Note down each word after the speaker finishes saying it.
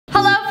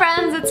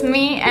it's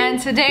me,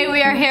 and today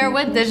we are here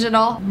with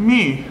Digital.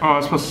 Me? Oh, I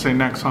was supposed to say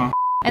next, huh?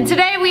 And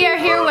today we are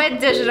here with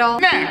Digital.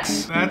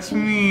 Next! That's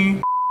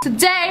me.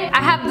 Today,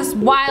 I have this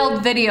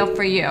wild video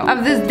for you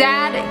of this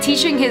dad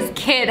teaching his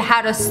kid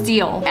how to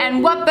steal.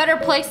 And what better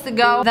place to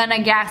go than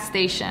a gas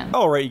station?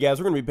 Alright, you guys,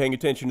 we're going to be paying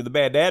attention to the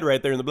bad dad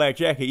right there in the black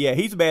jacket. Yeah,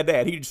 he's a bad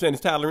dad. He just sent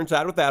his toddler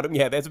inside without him.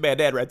 Yeah, that's a bad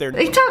dad right there.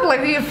 They talk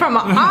like you're from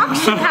an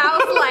auction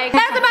house, like,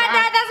 that's a bad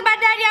dad, that's a bad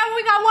dad. Yeah,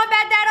 we got one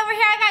bad dad over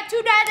here. I got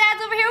two bad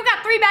dads over here. We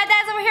got three bad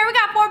dads over here. We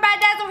got four bad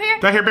dads over here.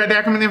 Did I hear bad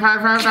dad coming in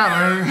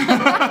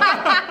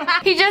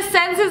 $5? He just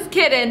sends his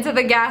kid into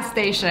the gas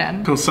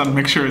station. Cool, son,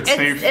 make sure it's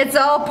safe. It's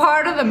all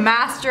part of the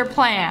master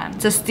plan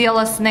to steal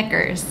a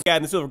Snickers. Guy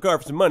in the silver car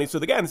for some money. So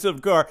the guy in the silver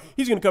car,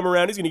 he's gonna come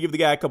around, he's gonna give the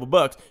guy a couple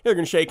bucks. They're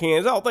gonna shake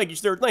hands. Oh, thank you,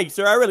 sir. Thank you,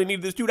 sir. I really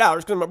needed this $2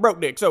 because I'm a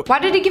broke dick. So why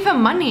did he give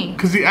him money?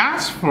 Because he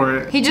asked for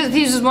it. He's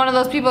just one of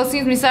those people.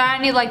 Excuse me, sir. I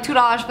need like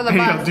 $2 for the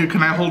bus. Hey, dude,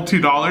 can I hold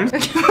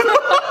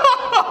 $2?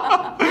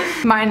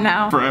 Mine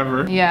now.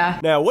 Forever. Yeah.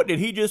 now, what did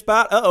he just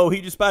spot? Uh-oh,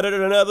 he just spotted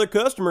another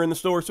customer in the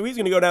store. So he's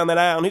gonna go down that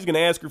aisle and he's gonna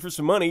ask her for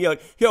some money. He's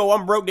like, yo,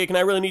 I'm broke dick and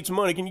I really need some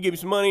money. Can you give me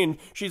some money? And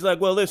she's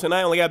like, well, listen,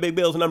 I only got big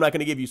bills and I'm not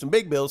gonna give you some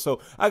big bills. So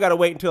I gotta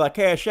wait until I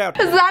cash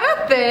out. Is that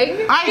a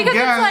thing? I because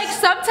guess. It's like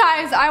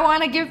sometimes I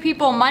want to give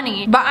people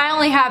money, but I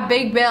only have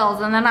big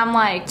bills, and then I'm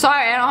like,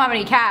 sorry, I don't have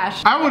any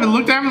cash. I would have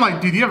looked at him like,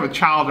 dude, you have a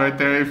child right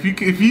there. If you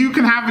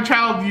can have a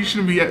child, you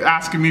shouldn't be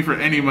asking me for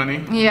any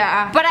money.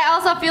 Yeah. But I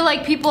also feel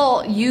like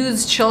people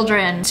use children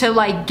to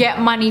like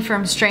get money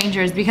from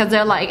strangers because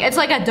they're like, it's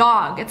like a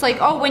dog. It's like,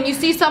 oh, when you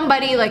see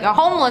somebody like a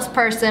homeless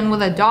person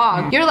with a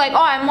dog, you're like,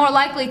 oh, I'm more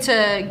likely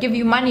to give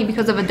you money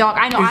because of a dog.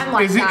 I know I'm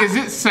like that. Is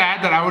it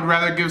sad that I would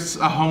rather give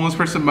a homeless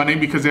person money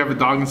because they have a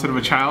dog instead of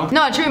a child?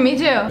 No, true, me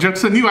too.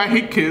 Joke's on you, I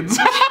hate kids.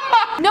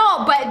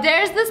 No, but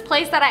there's this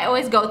place that I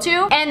always go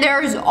to, and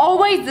there's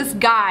always this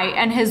guy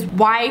and his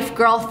wife,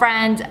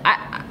 girlfriend,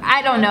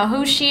 I don't know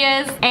who she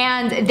is,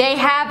 and they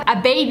have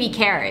a baby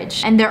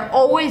carriage, and they're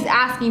always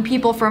asking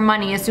people for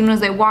money as soon as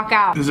they walk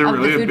out. Is there of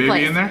really the food a baby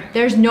place. in there?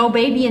 There's no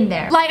baby in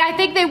there. Like, I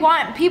think they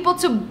want people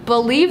to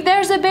believe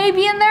there's a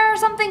baby in there or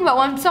something, but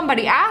when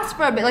somebody asks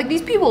for a baby, like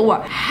these people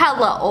were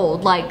hella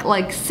old,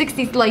 like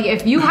 60, like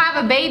if you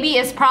have a baby,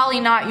 it's probably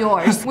not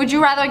yours. Would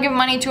you rather give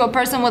money to a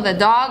person with a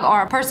dog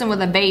or a person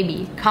with a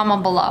baby?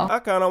 Comment below. I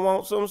kinda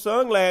want some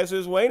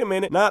sunglasses. Wait a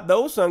minute, not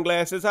those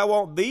sunglasses. I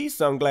want these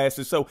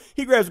sunglasses. So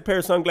he grabs a pair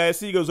of sunglasses.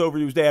 He goes over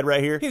to his dad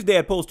right here. His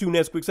dad pulls two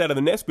Nesquiks out of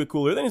the Nesquik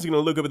cooler. Then he's gonna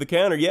look up at the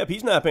counter. Yep,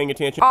 he's not paying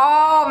attention.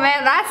 Oh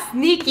man, that's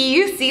sneaky.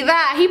 You see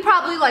that? He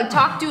probably like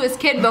talked to his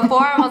kid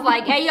before and was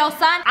like, hey yo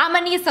son, I'm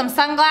gonna need some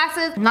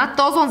sunglasses. Not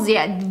those ones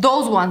yet.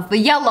 Those ones. The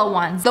yellow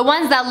ones. The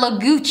ones that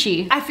look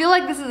Gucci. I feel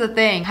like this is a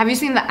thing. Have you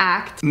seen The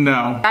Act?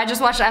 No. I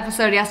just watched the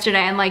episode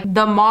yesterday, and like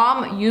the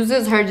mom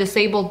uses her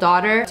disabled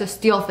daughter to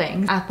steal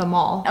things at the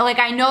mall. Like,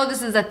 I know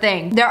this is a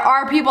thing. There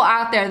are people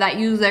out there that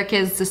use their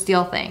kids to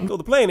steal things. So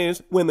the plan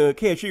is, when the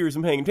cashier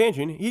isn't paying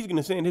attention, he's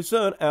gonna send his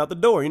son out the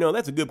door. You know,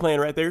 that's a good plan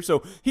right there.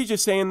 So he's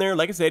just standing there,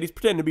 like I said, he's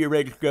pretending to be a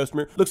regular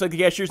customer. Looks like the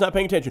cashier's not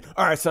paying attention.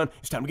 All right, son,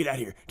 it's time to get out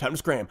of here. Time to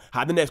scram.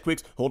 Hide the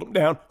Nesquiks. Hold him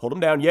down. Hold him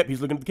down. Yep,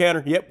 he's looking at the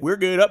counter. Yep, we're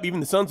good. Up. Even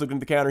the son's looking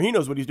at the counter. He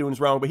knows what he's doing is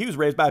wrong, but he was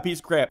raised by a piece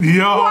of crap. Yo, this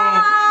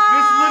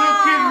little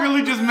kid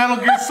really just Metal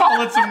Gear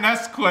Solid some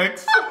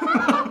Nesquiks.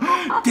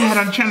 Dad,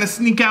 I'm trying to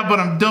sneak out, but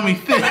I'm dummy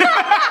thick.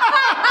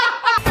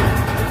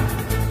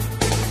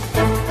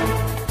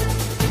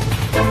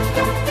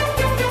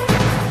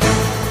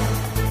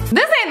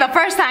 This ain't the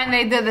first time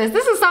they did this.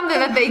 This is something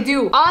that they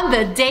do on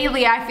the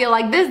daily, I feel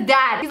like. This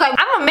dad, he's like,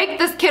 I'm gonna make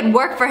this kid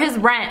work for his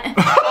rent.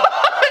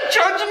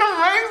 Charging him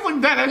rents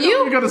like that. I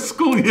don't go to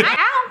school yet. I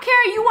don't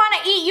care. You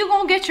wanna eat, you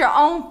gonna get your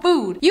own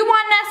food. You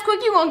want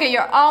Nesquik, you gonna get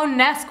your own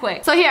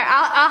Nesquik. So here,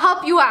 I'll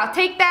help you out.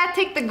 Take that,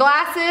 take the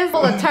glasses.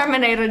 Pull a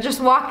Terminator,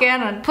 just walk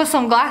in and put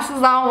some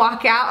glasses on,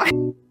 walk out.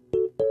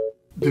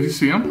 Did you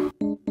see him?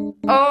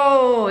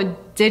 Oh,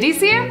 did he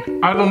see him?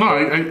 I don't know.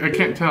 I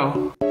can't tell.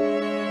 Look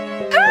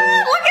at him.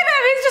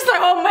 He's just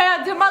like, oh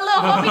man, did my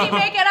little homie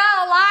make it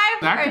out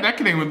alive? That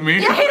kid ain't with me.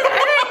 Yeah, he's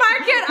like, my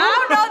kid. I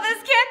don't know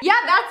this kid. Yeah,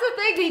 that's the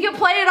thing. He can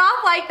play it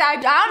off like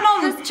that. I don't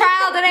know this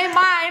child. It ain't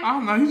mine. I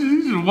don't know.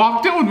 He just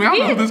walked in with me. I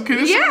don't know this kid.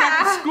 This kid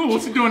back to school.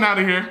 What's he doing out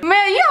of here?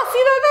 Man, you don't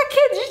see that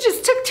kid? You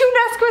just took two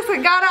Nesquiks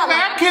and got out.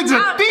 That kid's a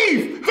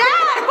thief.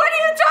 Dad, what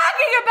are you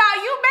talking about?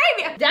 You made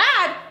me.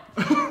 Dad.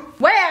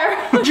 Where?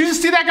 Did you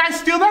just see that guy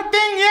steal that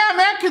thing? Yeah,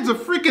 man, that kid's a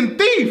freaking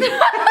thief.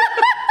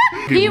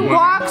 He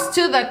walks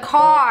to the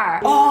car.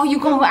 Oh, you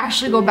gonna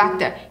actually go back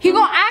there. He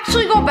gonna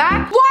actually go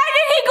back? Why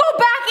did he go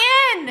back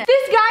in?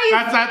 This guy is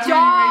That's dumb.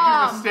 where you made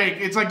your mistake.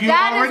 It's like you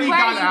already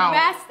got out.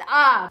 Messed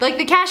up. Like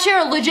the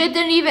cashier legit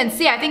didn't even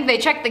see. I think they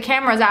checked the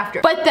cameras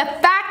after. But the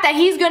fact that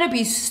he's gonna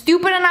be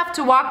stupid enough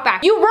to walk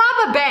back. You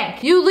rob a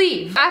bank. You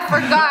leave. I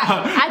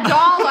forgot.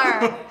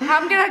 $1.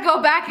 I'm gonna go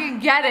back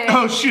and get it.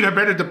 Oh shoot, I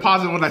better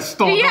deposit what I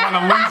stole. Yeah. I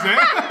don't wanna lose it.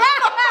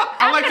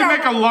 I'd like to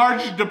make a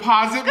large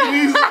deposit,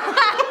 please.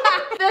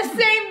 The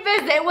same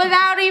visit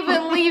without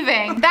even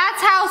leaving.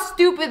 That's how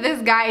stupid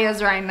this guy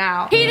is right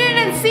now. He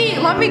didn't see.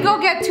 Let me go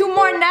get 2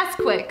 more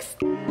Nesquiks.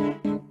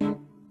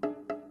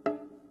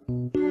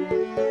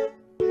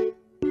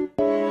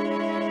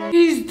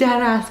 He's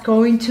dead ass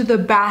going to the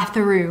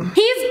bathroom.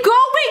 He's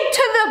going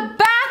to the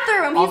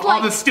bathroom. He's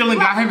all the stealing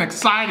got him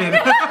excited.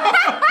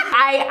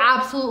 I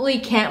absolutely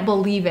can't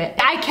believe it.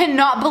 I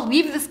cannot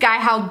believe this guy,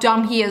 how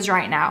dumb he is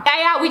right now.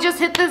 Yeah, we just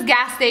hit this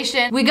gas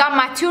station. We got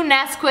my 2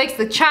 Nesquiks.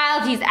 The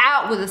child, he's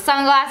out with his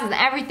sunglasses and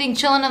everything,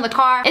 chilling in the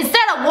car.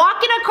 Instead of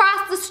walking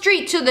across the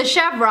street to the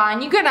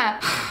Chevron, you're gonna...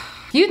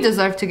 You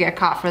deserve to get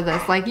caught for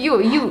this. Like, you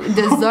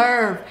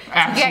deserve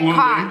to get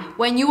caught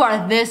when you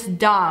are this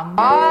dumb.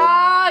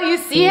 Oh, you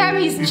see him?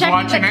 He's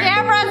checking the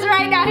cameras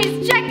right now.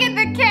 He's checking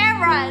the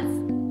cameras.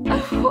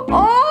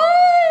 Oh!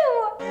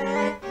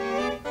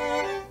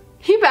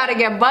 He better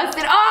get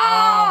busted.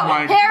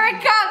 Oh here it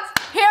comes.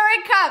 Here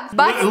it comes.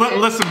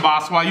 Listen,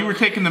 boss, while you were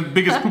taking the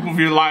biggest poop of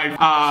your life,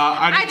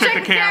 I just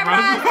checked the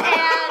cameras.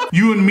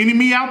 You and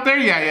Me out there?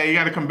 Yeah, you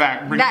gotta come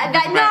back. No, it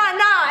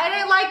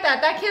ain't like that.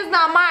 That kid's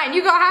not mine.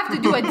 You gonna have to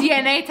do a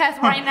DNA test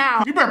right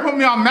now. You better put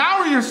me on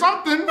Maui or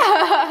something.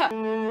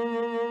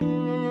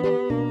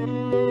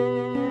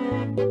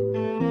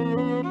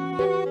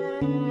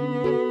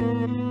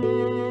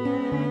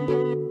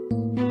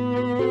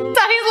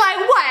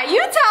 You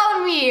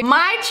telling me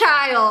my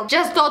child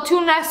just stole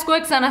 2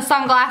 Nesquiks and a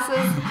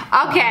sunglasses?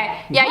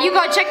 Okay, yeah, you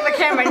go check the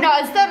camera. No,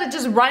 instead of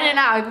just running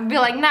out, you'd be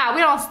like, nah,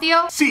 we don't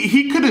steal. See,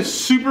 he could have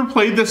super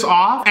played this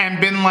off and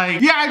been like,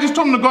 yeah, I just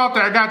told him to go out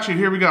there. I got you.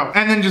 Here we go.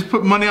 And then just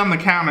put money on the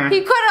counter.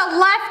 He could have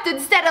left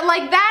instead of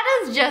like,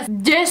 that is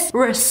just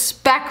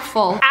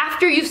disrespectful.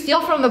 After you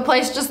steal from the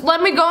place, just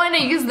let me go in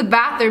and use the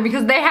bathroom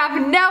because they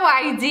have no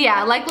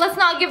idea. Like, let's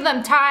not give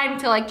them time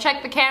to like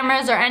check the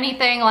cameras or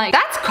anything. Like,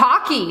 that's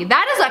cocky.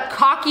 That is a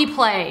cocky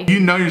play. You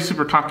know you're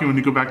super cocky when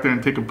you go back there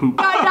and take a poop.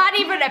 No, not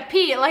even a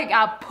pee, like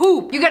a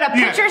poop. You gotta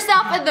put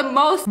yourself in the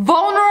most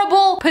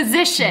vulnerable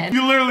position.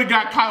 You literally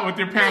got caught with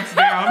your pants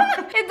down.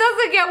 It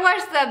doesn't get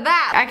worse than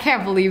that. I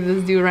can't believe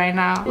this dude right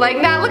now. Like,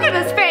 now look at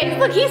his face.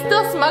 Look, he's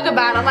still smug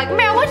about it. I'm like,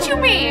 man, what you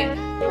mean?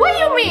 What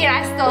you mean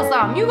I stole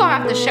something? You gonna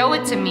have to show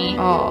it to me.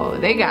 Oh,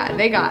 they got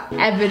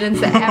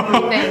evidence and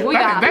everything.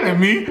 That ain't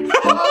me.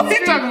 What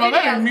you talking about?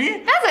 That ain't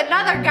me. That's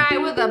another guy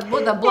with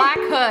a black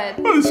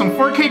hood. What is some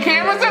 4K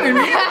cameras? That ain't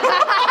me.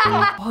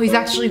 Oh, he's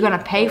actually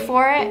gonna pay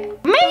for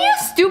it? Man, you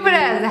stupid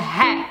as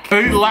heck.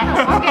 Hey, you got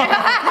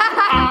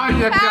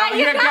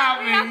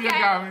me.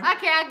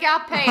 Okay,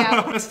 I'll pay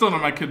him. That's still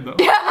not my kid though.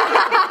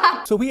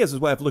 So he has his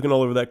wife looking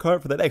all over that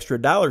cart for that extra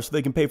 $1 so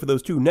they can pay for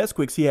those 2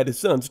 Nesquiks he had his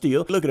son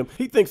steal. Look at him.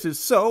 He thinks it's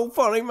so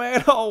funny,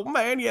 man. Oh,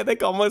 man. Yeah, they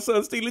call my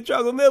son stealing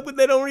chocolate milk, but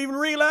they don't even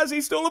realize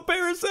he stole a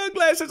pair of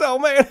sunglasses. Oh,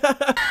 man.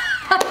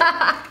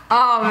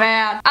 Oh,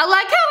 man. I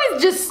like how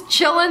he's just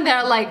chilling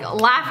there, like,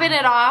 laughing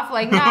it off.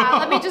 Like, nah,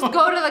 let me just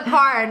go to the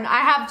car and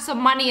I have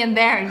some money in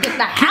there and get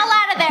the hell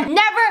out of there.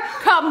 Never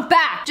come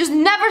back. Just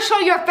never show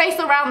your face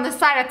around this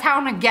side of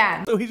town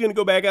again. So he's gonna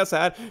go back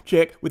outside,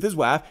 check with his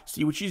wife,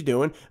 see what she's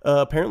doing.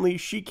 Apparently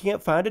she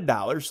can't find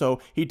 $1, so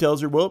he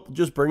tells her, well,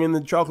 just bring in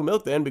the chocolate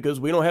milk then because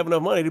we don't have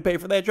enough money to pay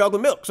for that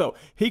chocolate milk. So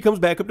he comes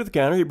back up to the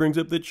counter, he brings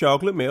up the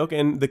chocolate milk,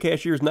 and the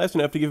cashier is nice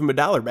enough to give him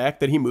 $1 back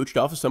that he mooched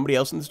off of somebody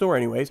else in the store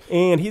anyways.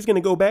 And he's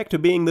gonna go back to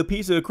being the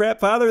piece of crap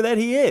father that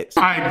he is.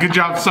 All right, good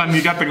job, son.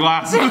 You got the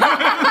glass.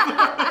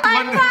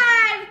 High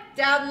five!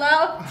 Down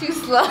low, too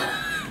slow.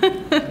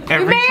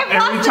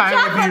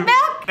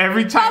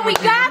 Every time but we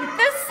got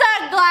the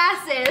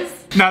sunglasses.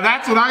 Now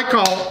that's what I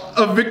call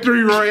a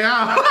victory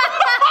royale.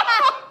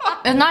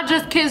 It's not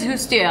just kids who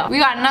steal. We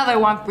got another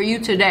one for you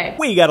today.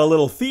 We got a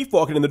little thief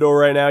walking in the door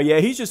right now. Yeah,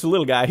 he's just a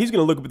little guy. He's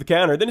gonna look up at the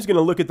counter, then he's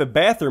gonna look at the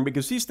bathroom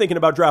because he's thinking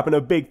about dropping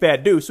a big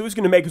fat deuce. So he's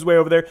gonna make his way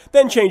over there,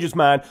 then change his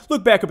mind,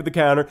 look back up at the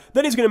counter,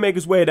 then he's gonna make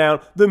his way down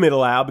the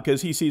middle aisle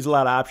because he sees a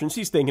lot of options.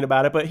 He's thinking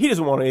about it, but he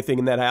doesn't want anything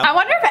in that aisle. I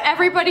wonder if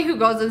everybody who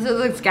goes into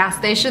this gas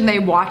station, they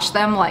watch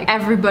them like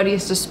everybody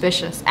is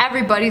suspicious.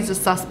 Everybody's a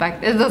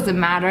suspect. It doesn't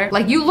matter.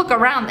 Like, you look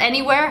around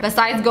anywhere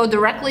besides go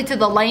directly to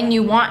the lane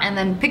you want and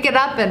then pick it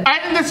up and... I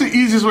think that's the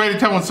easiest way to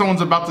tell when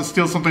someone's about to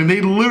steal something.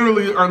 They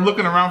literally are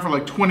looking around for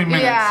like 20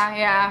 minutes.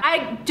 Yeah.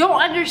 I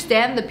don't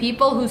understand the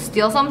people who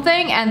steal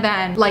something and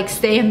then like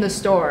stay in the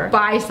store,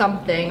 buy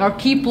something, or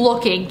keep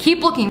looking.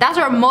 That's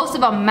where most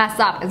of them mess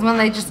up, is when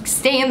they just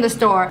stay in the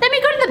store. Let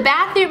me go to the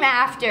bathroom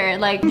after.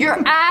 Like,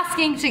 you're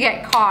asking to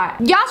get caught.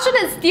 Y'all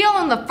shouldn't steal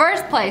in the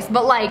first place,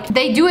 but like,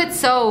 they do it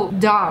so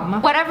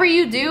dumb. Whatever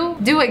you do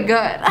it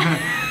good.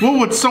 What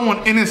would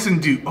someone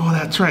innocent do? Oh,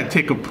 that's right,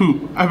 take a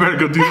poop. I better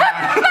go do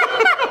that.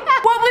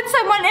 What would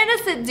someone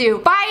innocent do?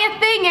 Buy a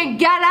thing and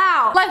get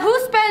out. Like, who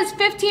spends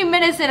 15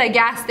 minutes in a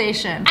gas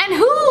station? And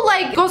who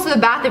like goes to the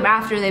bathroom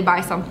after they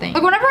buy something?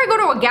 Like, whenever I go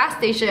to a gas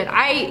station,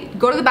 I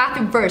go to the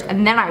bathroom first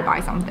and then I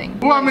buy something.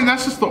 Well, I mean,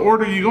 that's just the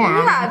order you go in.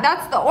 Yeah,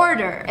 that's the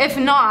order. If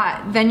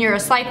not, then you're a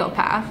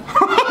psychopath.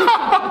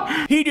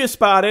 He just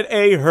spotted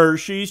a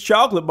Hershey's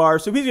chocolate bar,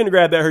 so he's gonna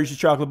grab that Hershey's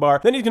chocolate bar,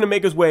 then he's gonna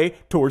make his way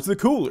towards the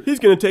cooler. He's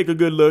gonna take a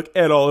good look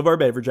at all of our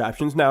beverage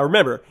options. Now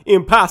remember,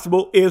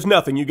 impossible is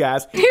nothing, you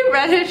guys. He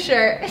read his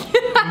shirt.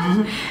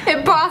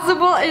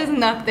 Impossible is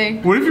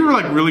nothing. What if you were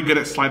like really good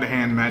at sleight of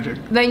hand magic?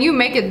 Then you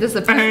make it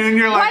disappear. And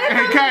you're like,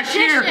 hey,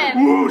 cashier,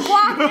 whoosh.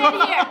 Walk in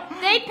here.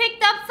 they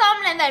picked up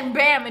something and then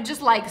bam, it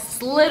just like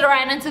slid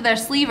right into their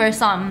sleeve or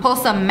something. Pull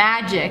some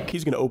magic.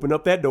 He's gonna open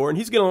up that door and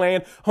he's gonna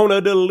land on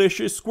a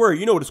delicious squirt.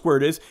 You know what a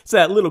squirt is. It's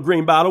that little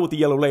green bottle with the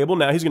yellow label.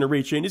 Now he's gonna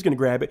reach in, he's gonna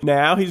grab it.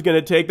 Now he's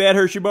gonna take that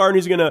Hershey bar and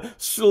he's gonna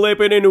slip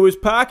it into his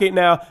pocket.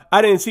 Now,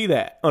 I didn't see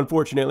that,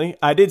 unfortunately.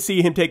 I did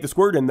see him take the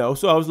squirt in though,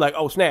 so I was like,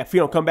 oh snap, if you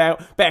don't come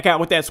back out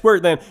with that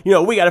squirt, then, you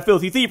know, we got a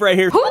filthy thief right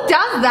here. Who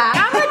does that?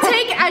 I'm gonna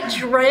take a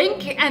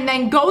drink and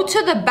then go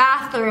to the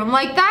bathroom.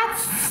 Like,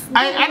 that's the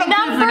I don't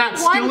care if you're not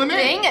stealing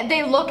thing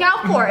they look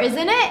out for,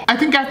 isn't it? I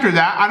think after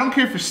that, I don't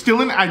care if you're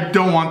stealing. I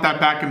don't want that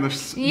back in the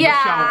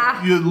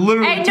shelf. You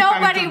literally Ain't took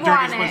nobody that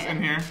want dirtiest place it.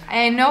 in here.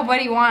 Ain't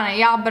nobody want it.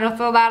 Y'all better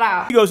throw that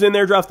out. He goes in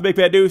there, drops the big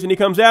fat deuce, and he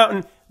comes out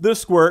and the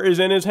squirt is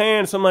in his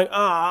hand. So I'm like,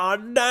 ah,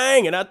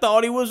 dang it, I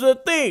thought he was a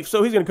thief.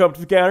 So he's gonna come up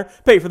to the counter,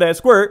 pay for that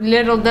squirt.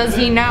 Little does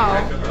he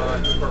know.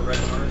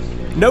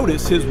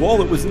 Notice his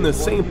wallet was in the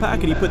same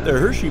pocket he put the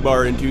Hershey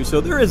bar into, so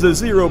there is a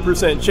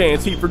 0%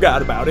 chance he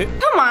forgot about it.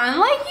 Come on,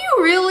 like,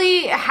 you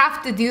really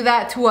have to do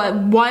that to a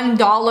 $1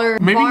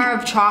 bar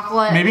of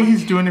chocolate? Maybe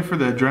he's doing it for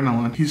the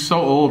adrenaline. He's so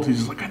old,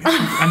 he's like,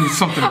 I need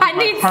something. I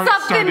need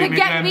something to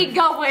get me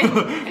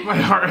going. My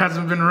heart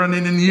hasn't been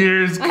running in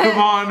years, come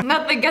on.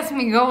 Nothing gets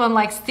me going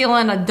like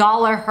stealing a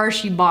 $1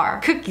 Hershey bar.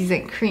 Cookies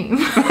and cream.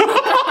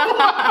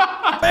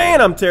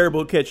 Man, I'm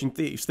terrible at catching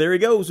thieves. There he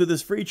goes with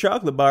his free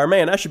chocolate bar.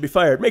 Man, I should be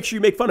fired. Make sure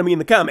you make fun of me in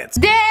the comments.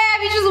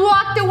 Damn, he just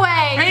walked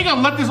away. How you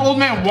gonna let this old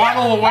man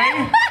waddle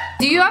away?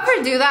 Do you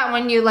ever do that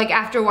when you, like,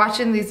 after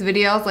watching these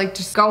videos, like,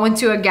 just go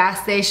into a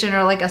gas station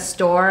or, like, a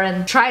store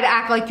and try to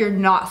act like you're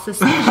not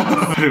suspicious?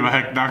 My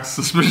heck, not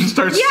suspicious.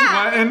 Starts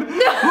sweating.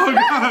 Oh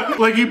God.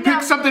 Like, you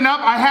pick something up.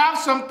 I have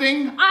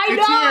something.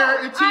 It's here.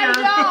 It's here.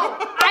 I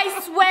know.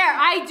 I swear,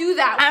 I do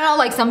that. I don't know,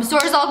 like, some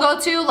stores I'll go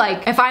to,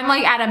 like, if I'm,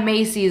 like, at a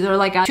Macy's or,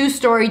 like, a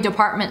 2-story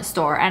department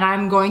store and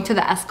I'm going to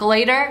the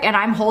escalator and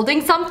I'm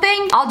holding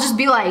something, I'll just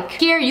be like,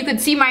 here, you can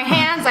see my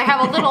hands. I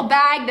have a little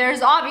bag.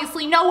 There's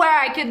obviously nowhere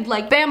I could,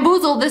 like, bamboozle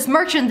this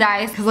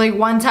merchandise. Cause like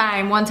one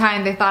time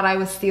they thought I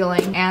was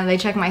stealing and they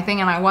checked my thing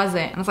and I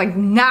wasn't. And it's like,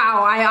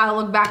 now I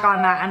look back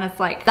on that and it's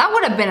like, that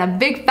would have been a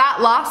big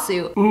fat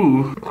lawsuit.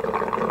 Ooh.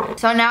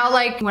 So now,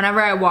 like,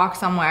 whenever I walk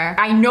somewhere,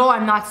 I know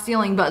I'm not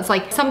stealing, but it's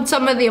like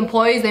some of the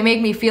employees, they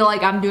make me feel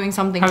like I'm doing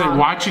something wrong. Are they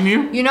watching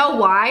you? You know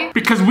why?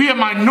 Because we a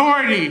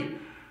minority.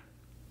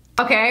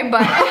 Okay,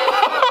 but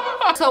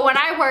so when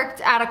I worked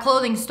at a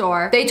clothing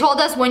store, they told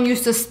us when you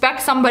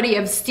suspect somebody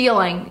of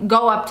stealing,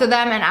 go up to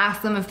them and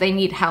ask them if they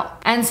need help.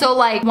 And so,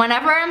 like,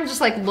 whenever I'm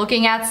just like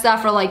looking at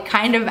stuff or like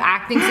kind of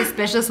acting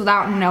suspicious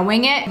without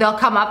knowing it, they'll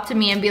come up to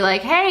me and be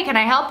like, hey, can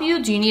I help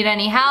you? Do you need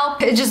any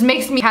help? It just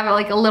makes me have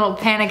like a little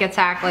panic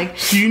attack. Like,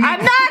 I'm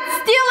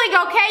not stealing,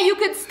 okay? You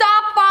could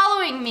stop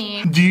following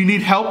me. Do you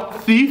need help,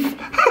 thief?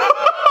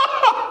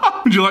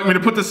 Would you like me to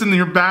put this in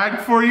your bag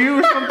for you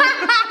or something?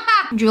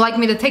 Would you like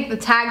me to take the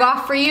tag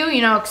off for you?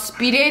 You know,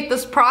 expedite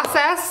this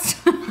process?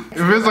 If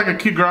it was like a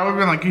cute girl, I would have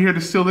been like, you here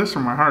to steal this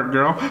from my heart,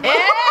 girl. Ew!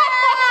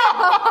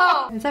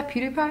 Is that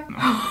PewDiePie?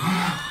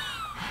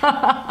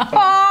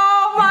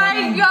 Oh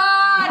my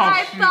god! Oh,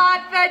 I shoot.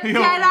 thought that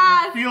Yo,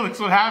 deadass. Felix,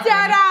 what happened?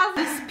 Deadass.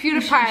 This is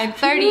PewDiePie in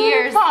 30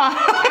 years.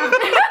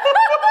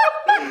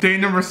 Day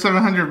number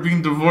 700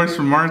 being divorced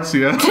from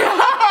Marcia.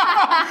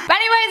 But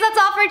anyways, that's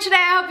all for today.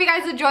 I hope you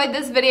guys enjoyed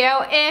this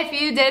video. If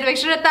you did, make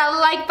sure to hit that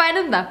like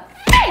button in the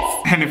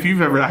face. And if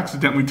you've ever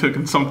accidentally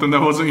taken something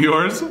that wasn't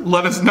yours,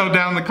 let us know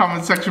down in the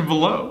comment section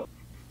below.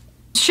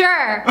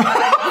 Sure.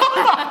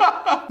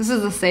 This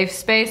is a safe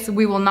space.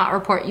 We will not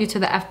report you to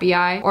the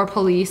FBI or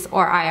police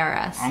or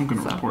IRS. I'm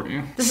gonna report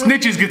you.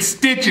 Snitches get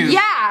stitches.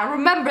 Yeah,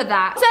 remember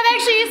that. So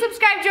make sure you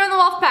subscribe, join the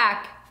wolf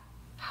pack.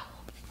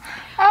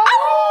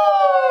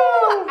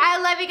 Oh. I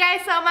love you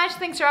guys so much.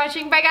 Thanks for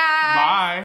watching. Bye, guys. Bye.